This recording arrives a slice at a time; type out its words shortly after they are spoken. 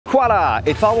Kwa!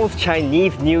 It's almost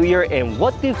Chinese New Year, and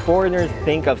what do foreigners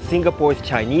think of Singapore's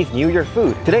Chinese New Year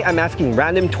food? Today I'm asking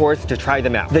random tourists to try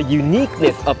them out. The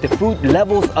uniqueness of the food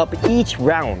levels up each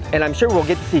round, and I'm sure we'll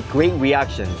get to see great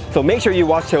reactions. So make sure you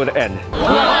watch till the end.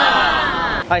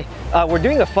 Hi, we're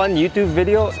doing a fun YouTube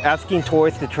video asking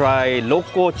tourists to try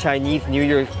local Chinese New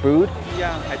Year food.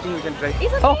 Yeah, I think we can try.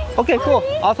 Oh, okay, cool,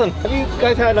 awesome. Have you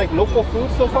guys had like local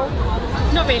food so far?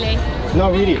 Not really.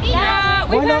 Not really? Yeah,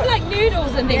 we've had like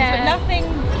noodles and things, but nothing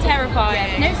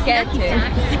terrifying. No scared to.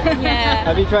 Yeah.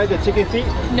 Have you tried the chicken feet?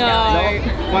 No.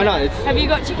 Why not? Have you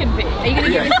got chicken feet? Are you gonna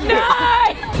give us? No!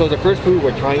 So the first food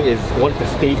we're trying is one of the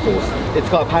staples. It's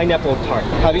called pineapple tart.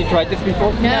 Have you tried this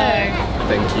before? No.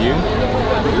 Thank you.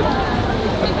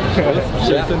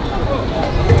 Jason.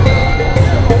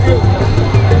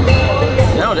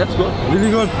 No, that's good. Really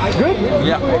good. Good?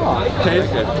 Yeah.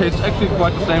 Tastes actually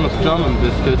quite the same as German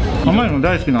biscuits. 甘いの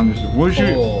大好きなんですよ。美味しい。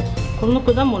この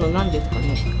果物何ですか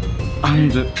ね。あん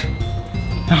ず。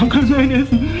わかんないで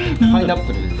す。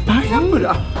Pineapple. Pineapple.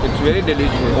 It's very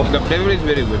delicious. The flavor is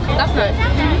very good. That's good.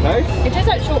 Nice? It tastes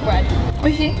like shortbread. 美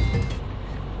味しい。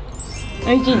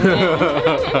美味しいね。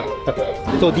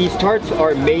So these tarts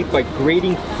are made by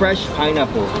grating fresh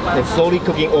pineapple and slowly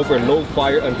cooking over low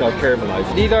fire until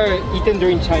caramelized. These are eaten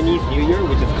during Chinese New Year,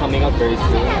 which is coming up very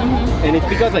soon. And it's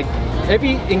because like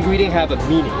every ingredient have a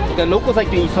meaning. The locals like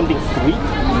to eat something sweet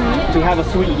to have a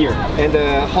sweet year. And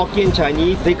the Hokkien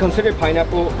Chinese, they consider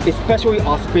pineapple especially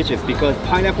auspicious because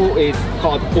pineapple is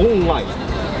called Ong Lai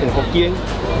in Hokkien,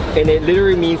 and it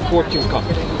literally means fortune cup.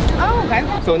 Oh, okay.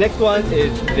 So next one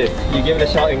is this. You give it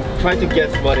a shot and try to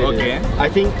guess what it is. I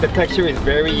think the texture is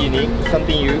very unique,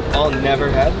 something you all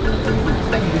never had.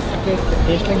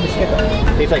 Tastes like biscuit.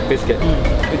 Tastes like biscuit.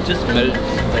 It just melts,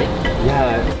 right?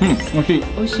 Yeah. 美味しい。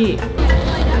美味しい。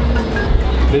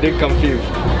 They didn't confuse.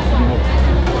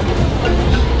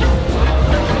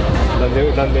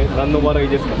 何の笑い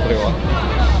ですかそれは。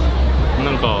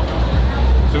なんか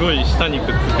すごい舌に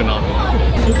くっつくなと思っ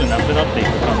てすぐなくなっていく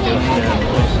感じがして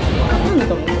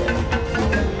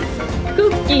ク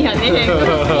ッキーやね。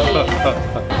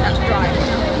That's dry.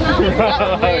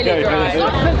 That's really dry. It's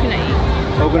not coconutty.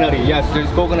 Coconutty, yes, there's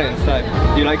coconut inside.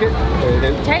 Do you like it?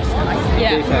 Tastes nice.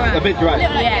 Yeah. Tastes nice. A bit dry.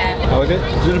 Yeah. How is it? A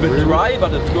little bit dry,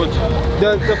 but it's good.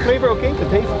 The flavor okay? The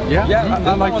taste? Yeah,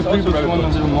 I like the previous one a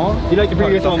little more. You like the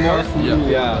previous one more?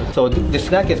 Yeah. So the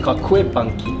snack is called Kueh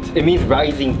Bangkit. It means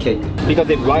rising cake because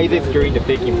it rises during the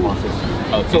baking process.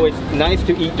 Okay. So it's nice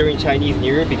to eat during Chinese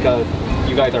New Year because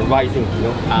you guys are rising, you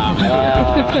know?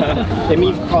 It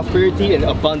means prosperity and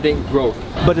abundant growth.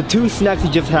 But the two snacks you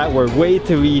just had were way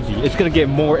too easy. It's gonna get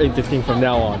more interesting from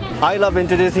now on. I love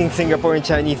introducing Singaporean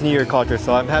Chinese New Year culture,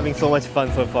 so I'm having so much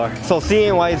fun so far. So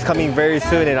CNY is coming very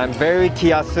soon and I'm very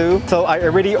kiasu, so I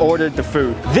already ordered the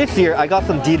food. This year, I got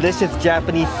some delicious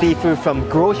Japanese seafood from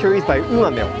Groceries by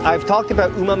Umamill. I've talked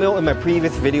about Umamill in my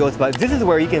previous videos, but this is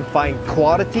where you can find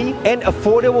quality and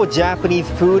affordable Japanese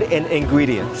food and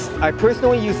ingredients. I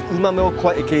personally use Umamill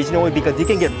quite occasionally because you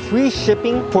can get free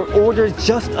shipping for orders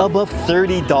just above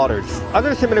 $30.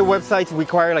 Other similar websites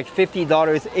require like $50,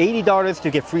 $80 to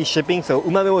get free shipping, so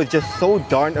Umamill is just so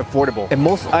darn affordable. And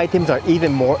most items are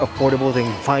even more affordable than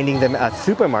finding them at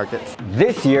supermarkets.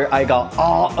 This year, I got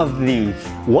all of these.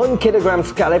 1 kilogram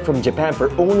scallop from Japan for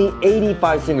only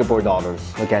 85 Singapore dollars.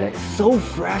 Look at it. So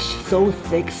fresh, so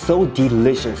thick, so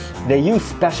delicious. They use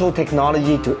special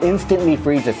technology to instantly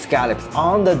freeze the scallops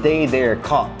on the day they are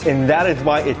caught. And that is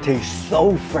why it tastes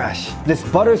so fresh. This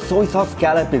butter soy sauce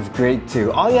scallop is great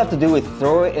too. All you have to do is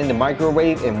throw it in the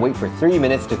microwave and wait for 3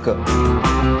 minutes to cook.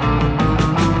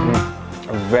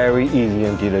 Very easy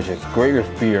and delicious. Great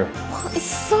with beer. It's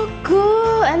so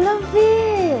good. I love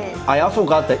it. I also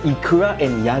got the ikura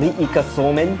and yari ika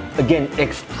somen. Again,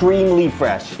 extremely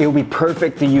fresh. It would be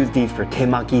perfect to use these for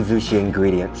temaki sushi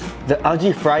ingredients. The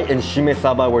aji fry and shime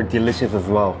saba were delicious as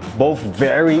well. Both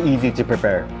very easy to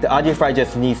prepare. The aji fry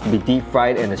just needs to be deep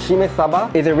fried and the shime saba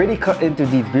is already cut into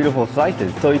these beautiful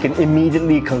slices so you can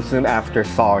immediately consume after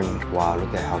thawing. Wow,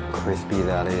 look at how crispy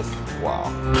that is.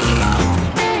 Wow.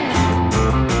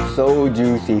 So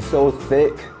juicy, so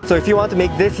thick. So if you want to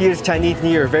make this year's Chinese New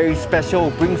Year very special,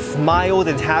 bring smiles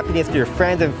and happiness to your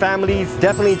friends and families,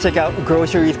 definitely check out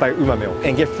Groceries by Umamill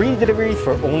and get free deliveries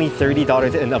for only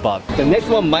 $30 and above. The next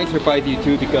one might surprise you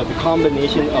too because the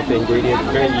combination of the ingredients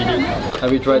is very unique.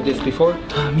 Have you tried this before?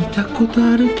 見たこと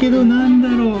あるけどなんだ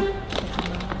ろう。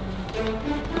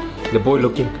 The boy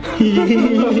looking.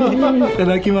 いた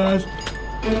だきます。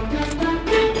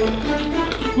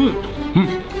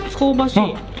香ばし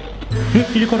い。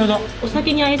ピリ辛だ。お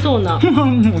酒に合いそうな。お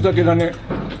酒だね。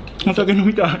お酒飲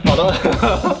みたい。 Hold on.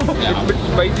 Yeah, it's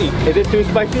spicy. Is it too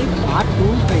spicy? Not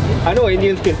too spicy. I know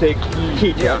Indians can take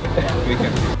heat. Yeah, we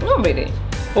can. Not really.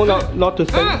 Oh no, not too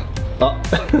spicy. Oh.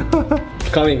 It's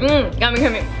coming.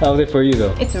 Coming. How's it for you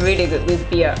though? It's really good with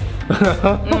beer.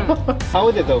 How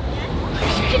is it though?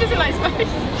 She doesn't like spice.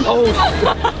 Oh.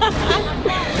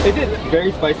 Is it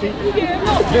very spicy?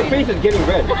 Yeah. Your face is getting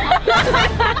red.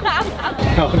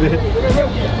 How's it?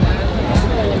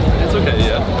 It's okay,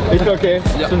 yeah. It's okay.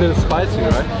 It's a little spicy,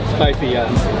 right? Spicy, yeah.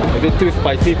 Is it too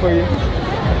spicy for you?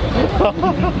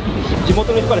 地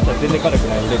元の人からしたら全然辛く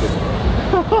ないね。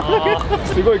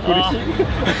すごい苦しい。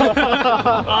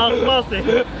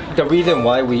The reason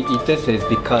why we eat this is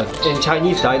because in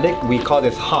Chinese dialect we call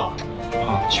this ha.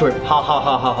 Shrimp. Ha ha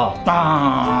ha ha ha.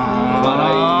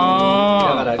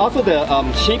 Also the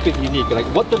shape is unique. Like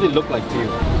what does it look like to you?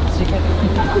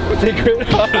 Secret.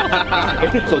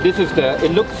 So this is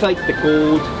it looks like the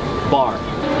gold bar.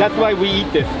 That's why we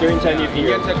eat this during Chinese New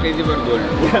Year. Indians are crazy about gold.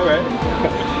 Yeah, right?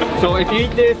 So if you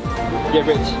eat this, get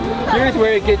rich. Here's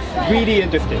where it gets really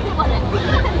interesting.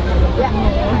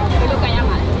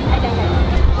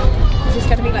 Is this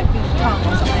going to be like beef tongue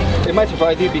or something? It might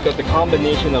surprise you because the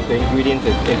combination of the ingredients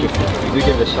is interesting. If you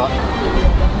give it a shot.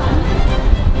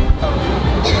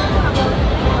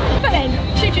 But then,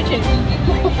 shoot.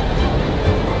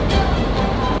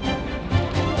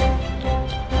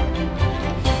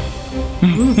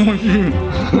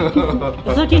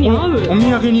 お酒に合う。お土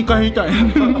産に買いたい。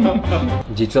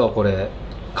実はこれ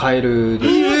カエルで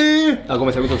す。あ、ご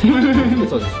めんなさい、嘘です。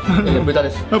嘘です。豚で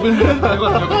す。あ、ぶね。よかったよか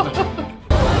った。な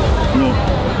ん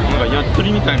か焼き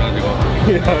鳥みたいな味が。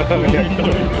 It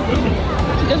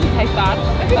doesn't taste bad.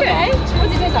 Okay. What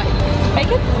does it taste like?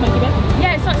 Bacon? Smoky bacon?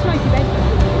 Yeah, it's like smoky bacon.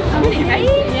 Really?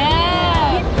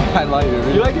 Yeah. I like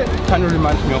it. You like it? Kind of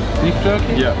reminds me of beef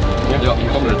jerky. Yeah. Yeah,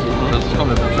 komplett. Das ist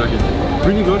komplett beef jerky.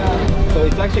 Really good. So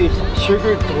it's actually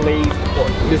sugar glazed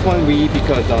pork. This one we eat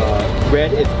because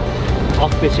red is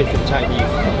auspicious in Chinese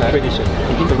tradition.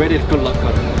 So red is good luck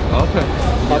color. Okay.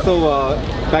 Also,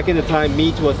 back in the time,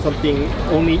 meat was something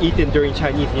only eaten during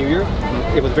Chinese New Year.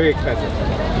 It was very expensive.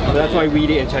 So that's why we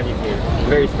eat it in Chinese New Year.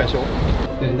 Very special.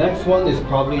 The next one is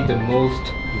probably the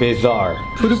most bizarre.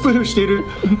 プルプルしてる。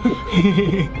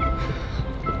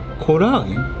コラー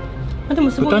ゲン？あ、で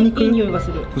もすごいいい匂いが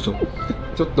する。嘘。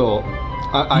ちょっと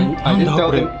I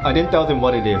didn't tell them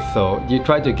what it is, so you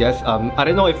try to guess. I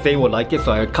don't know if they will like it,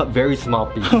 so I cut very small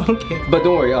pieces. Okay. But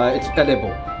don't worry, it's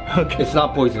edible. Okay. It's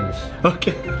not poisonous.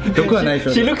 Okay. 毒はないで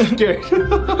す She よね。 looks scared.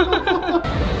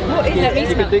 What is it?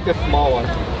 You can take a small one.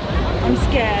 I'm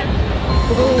scared.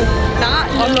 That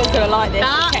I'm not gonna like this.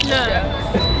 That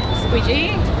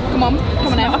Squeegee. Come on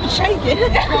now. I'm shaking.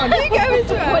 Come on, you go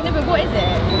into it. What is it?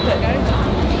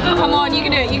 Come on, you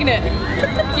can do it.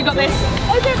 You got this.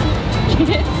 Okay.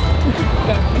 Cheers.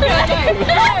 Go.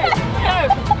 No.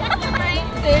 3,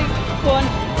 2, 1.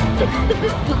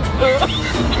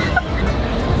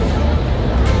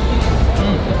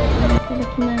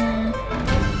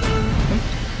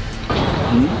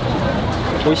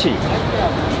 美味しい。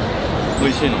美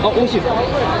味しいの。あ、美味しい。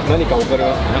何かわかりま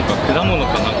す？なんか果物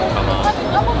かなんかかな。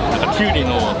なんかキュウリの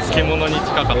漬物に近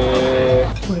かった。こ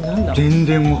れなんだ。全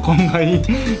然わかんない。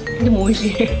でも美味し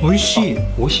い。美味しい。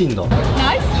美味しいんだ。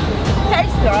 Nice.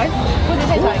 Tastes nice. What does it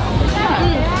taste like?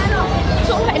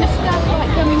 Sort of like in a stuff like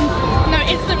no,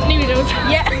 instant noodles.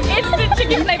 Yeah, instant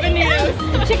chicken flavor noodles.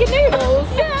 Chicken noodles.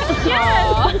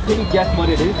 Yeah. Can you guess what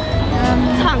it is?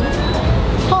 Tongue.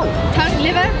 Tongue,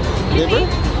 liver, kidney.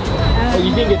 Oh,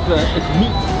 you think it's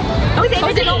meat? Oh, is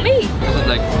it not meat? Is it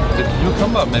like the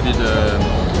cucumber? Maybe the...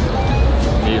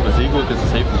 Nee, Basilikum ist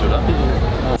safe, oder?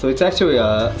 So it's actually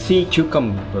sea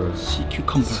cucumbers. Sea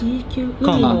cucumber. シーキュウ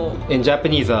海の In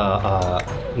Japanese,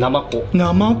 ナマコ。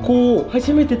ナマコ。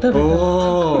初めて食べた。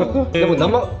でも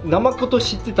ナマコと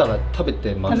知ってたら食べ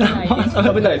てます。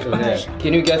食べないです。食べないですよね。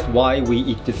Can you guess why we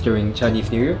eat this during Chinese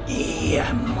New Year? Yeah,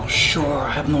 I'm not sure.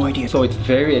 I have no idea. So it's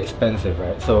very expensive,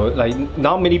 right? So like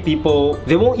not many people,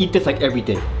 they won't eat this like every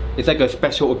day. It's like a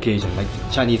special occasion, like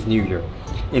Chinese New Year.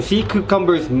 And sea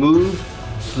cucumbers move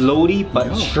slowly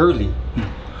but surely.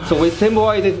 So it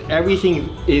symbolizes everything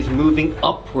is moving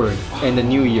upward in the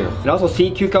new year. And also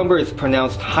sea cucumber is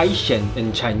pronounced haishen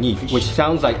in Chinese, which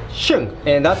sounds like sheng.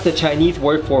 And that's the Chinese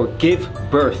word for give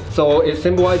birth. So it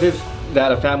symbolizes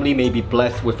that a family may be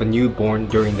blessed with a newborn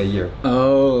during the year.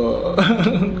 Oh.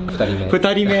 2人目.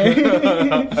 2人目.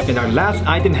 And our last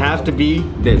item has to be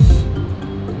this.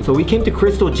 So we came to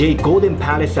Crystal Jade Golden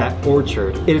Palace at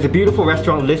Orchard. It is a beautiful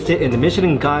restaurant listed in the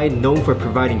Michelin Guide, known for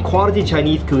providing quality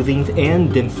Chinese cuisines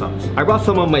and dim sums. I brought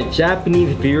some of my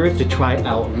Japanese viewers to try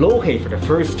out Lohei for the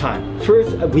first time.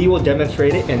 First, we will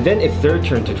demonstrate it, and then it's their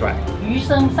turn to try.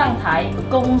 Yusheng 上台，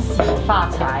恭喜发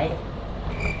财。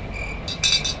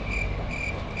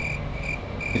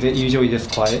 Is it usually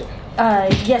just quiet?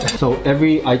 Yes. So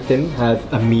every item has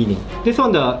a meaning. This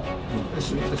one, the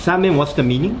salmon, what's the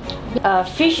meaning?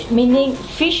 Fish meaning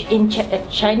fish in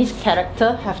Chinese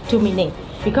character have two meaning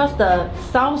because the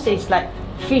sound is like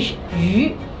fish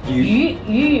鱼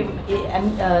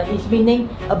and is meaning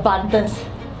abundance.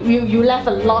 You left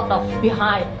a lot of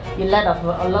behind. You left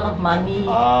a lot of money. You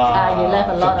left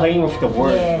a lot. So playing with the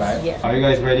words, yes, right? Yes. Are you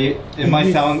guys ready? It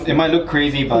might sound, it might look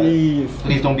crazy, but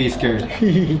please don't be scared.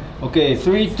 Okay,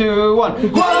 3, 2,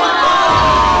 1.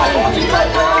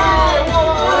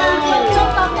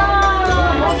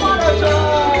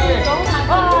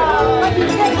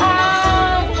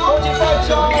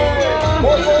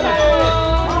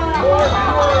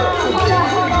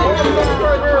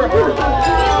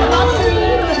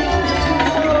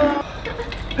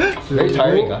 Very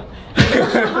tiring, huh?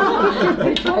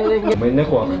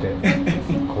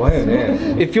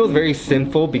 It feels very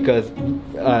sinful because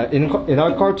in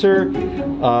our culture,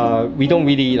 we don't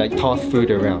really like toss food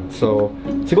around. So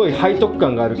すごい背徳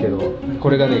感があるけど、こ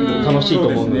れがね楽しいと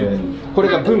思うので、これ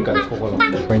が文化ですここの。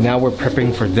Right now we're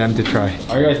prepping for them to try.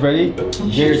 Are you guys ready?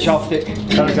 Get your chopstick.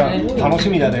 タナちゃん楽し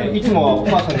みだね。いつもはお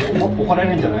母さんに怒ら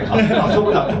れるんじゃない？遊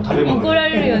ぶな食べ物。怒ら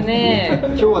れるよね。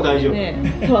今日は大丈夫。ね、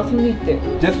今日遊んでいって。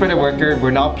Just for the worker,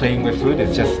 we're not playing with food.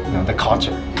 It's just the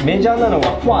culture. メジャーなの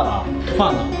はクワラ。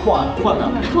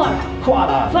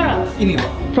意味は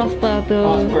Prosper to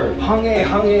항해.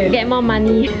 get more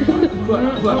money. ク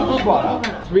ワラ。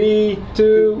3,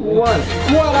 2, 1.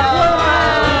 クワラ。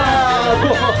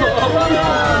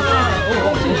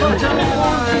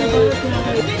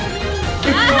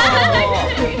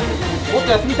もっ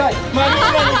と休みたい。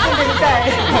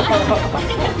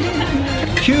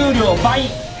給料倍。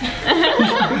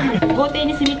豪邸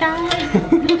に住みたい。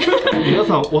皆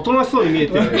さんおとなしそうに見え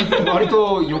て割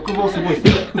と欲望すごいです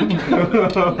ね。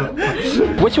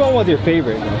Which one was your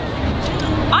favorite?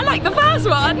 I like the first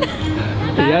one.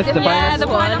 Yes, the Yeah, pineapple. the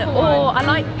pineapple one. Or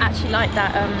I actually like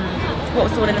that. What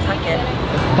was the one in the packet?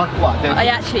 Bak Kwa. I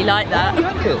actually like that.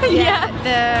 Yeah,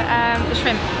 the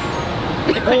shrimp.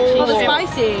 The crunchy Oh, shrimp.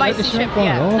 spicy. Spicy shrimp.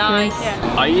 Yeah, Oh, okay. nice.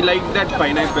 Yeah. I like that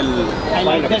pineapple. I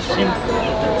like that shrimp.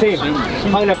 Same.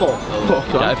 Pineapple.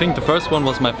 Yeah, I think the first one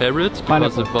was my favorite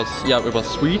because it was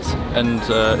sweet and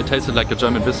it tasted like a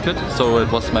German biscuit, so it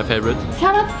was my favorite.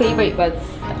 Sarah's favorite was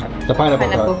The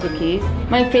pineapple cookies.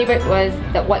 My favorite was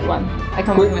the white one. I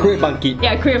can't remember. Kueh Bangkit.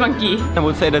 Yeah, Kueh Bangkit. I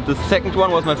would say that the second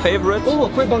one was my favorite. Oh,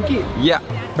 Kueh Bangkit. Yeah.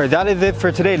 Alright, that is it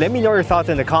for today. Let me know your thoughts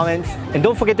in the comments. And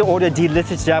don't forget to order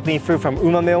delicious Japanese food from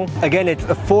Umamill. Again, it's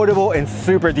affordable and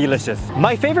super delicious.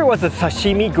 My favorite was the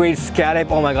sashimi grade scallop.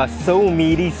 Oh my god, so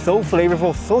meaty, so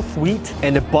flavorful, so sweet.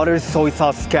 And the buttered soy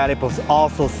sauce scallop was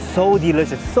also so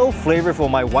delicious, so flavorful.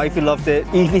 My wifey loved it.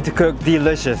 Easy to cook,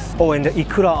 delicious. Oh, and the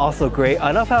ikura also great.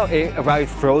 I love how it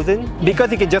arrives frozen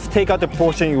because you can just take out the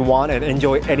portion you want and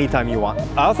enjoy anytime you want.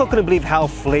 I also couldn't believe how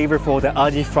flavorful the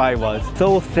aji fry was.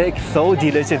 So thick, so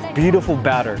delicious, beautiful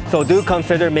batter. So do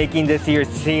consider making this year's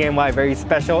CNY very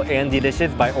special and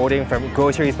delicious by ordering from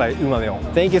Groceries by Umamill.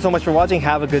 Thank you so much for watching.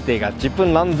 Have a good day, guys. 10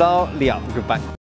分なんだリア。Goodbye.